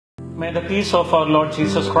May the peace of our Lord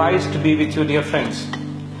Jesus Christ be with you, dear friends.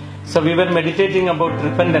 So we were meditating about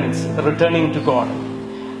repentance, returning to God.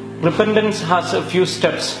 Repentance has a few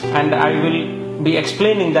steps, and I will be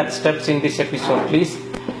explaining that steps in this episode, please.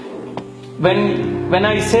 When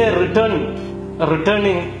I say returning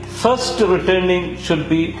should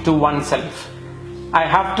be to oneself. I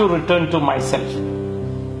have to return to myself.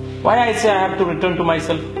 Why I say I have to return to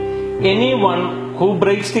myself? Anyone who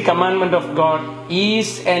breaks the commandment of God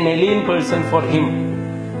is an alien person for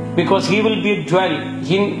him, because he will be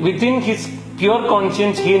within his pure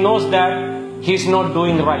conscience. He knows that he is not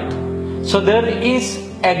doing right. So there is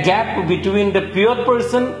a gap between the pure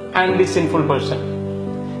person and the sinful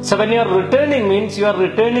person. So when you are returning, means you are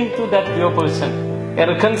returning to that pure person, a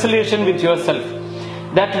reconciliation with yourself.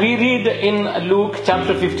 That we read in Luke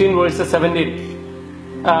chapter 15 verses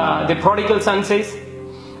 17. The prodigal son says,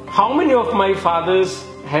 "How many of my father's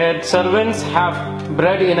head servants have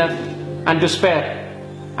bread enough and to spare,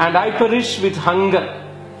 and I perish with hunger?"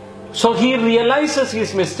 So he realizes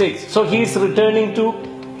his mistakes. So he is returning to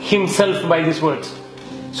himself by these words.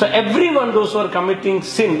 So everyone, those who are committing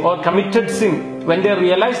sin or committed sin, when they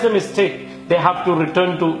realize the mistake, they have to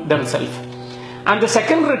return to themselves. And the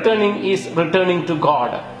second returning is returning to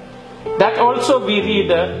God. That also we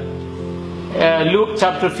read Luke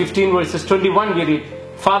chapter 15 verses 21, we read,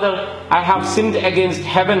 "Father, I have sinned against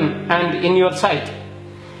heaven and in your sight,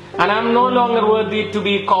 and I am no longer worthy to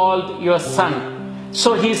be called your son."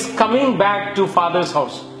 So he is coming back to Father's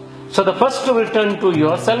house. So the first return to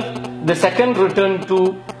yourself, the second return to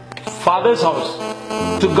Father's house,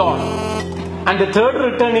 to God. And the third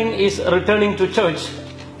returning is returning to church.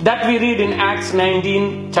 That we read in Acts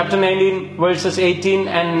 19, chapter 19, verses 18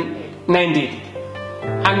 and 19.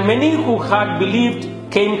 "And many who had believed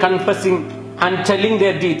came confessing and telling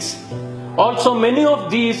their deeds. Also many of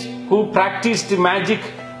these who practiced magic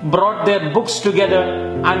brought their books together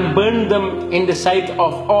and burned them in the sight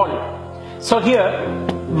of all." So here,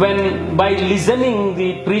 when by listening the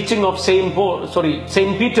preaching of Saint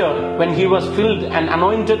Peter, when he was filled and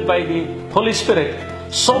anointed by the Holy Spirit,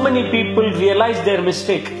 so many people realized their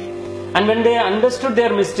mistake. And when they understood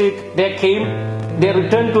their mistake, they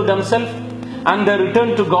returned to themselves, and they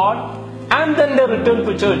returned to God, and then they returned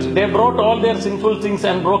to church. They brought all their sinful things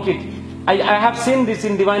and broke it. I have seen this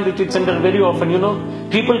in Divine Retreat Center very often.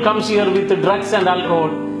 People comes here with drugs and alcohol,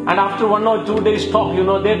 and after 1 or 2 days talk,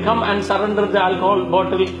 they come and surrender the alcohol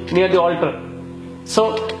bottle near the altar. So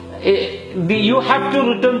you have to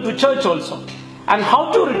return to church also. And how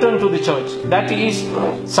to return to the church? That is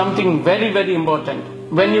something very, very important.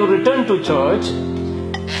 When you return to church,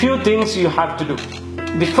 few things you have to do.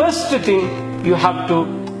 The first thing, you have to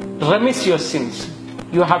remiss your sins.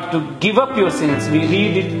 You have to give up your sins. We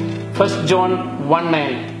read it 1 John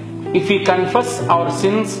 1:9. "If we confess our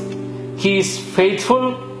sins, He is faithful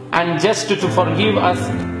and just to forgive us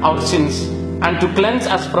our sins and to cleanse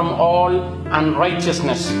us from all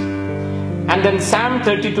unrighteousness." And then Psalm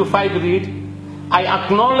 32:5 read, "I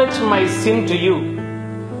acknowledge my sin to you,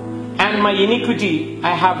 and my iniquity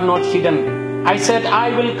I have not hidden. I said, I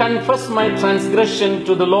will confess my transgression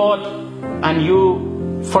to the Lord, and you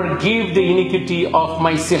forgive the iniquity of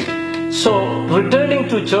my sin." So returning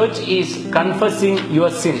to church is confessing your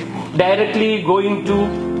sin, directly going to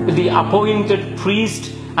the appointed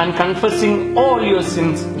priest and confessing all your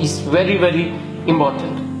sins is very, very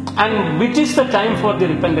important. And which is the time for the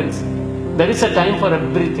repentance? There is a time for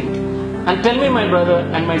everything. And tell me, my brother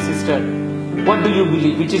and my sister, what do you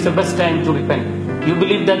believe? Which is the best time to repent? You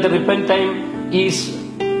believe that the repent time is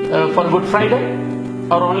for Good Friday,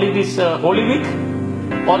 or only this Holy Week?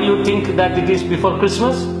 Or you think that it is before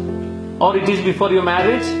Christmas, or it is before your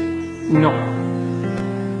marriage? No.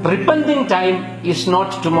 Repenting time is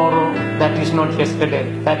not tomorrow, that is not yesterday,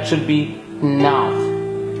 that should be now.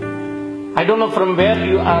 I don't know from where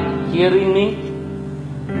you are hearing me,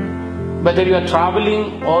 whether you are traveling,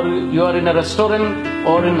 or you are in a restaurant,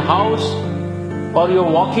 or in house, or you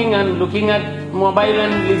are walking and looking at mobile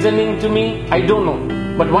and listening to me. I don't know.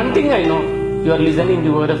 But one thing I know, you are listening to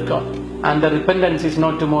the Word of God. And the repentance is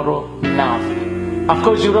not tomorrow, now. Of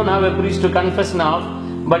course, you don't have a priest to confess now,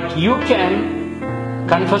 but you can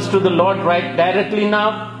confess to the Lord directly now,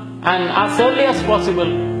 and as early as possible,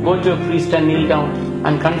 go to a priest and kneel down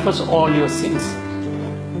and confess all your sins.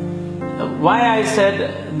 Why I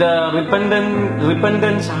said the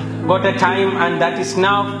repentance got a time, and that is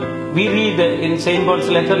now. We read in St. Paul's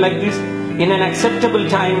letter like this, "In an acceptable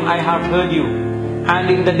time I have heard you,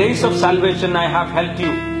 and in the days of salvation I have helped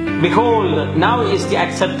you. Behold, now is the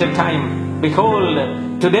accepted time. Behold,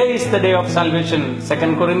 today is the day of salvation."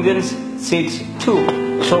 2 Corinthians 6:2.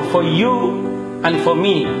 So for you And for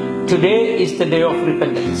me, today is the day of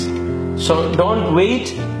repentance. So don't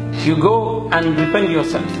wait. You go and repent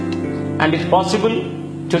yourself. And if possible,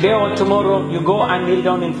 today or tomorrow, you go and kneel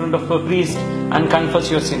down in front of a priest and confess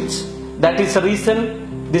your sins. That is the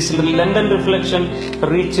reason this Lenten reflection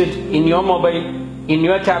reached in your mobile, in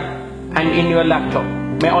your tab, and in your laptop.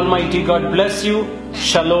 May Almighty God bless you.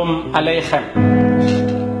 Shalom Aleichem.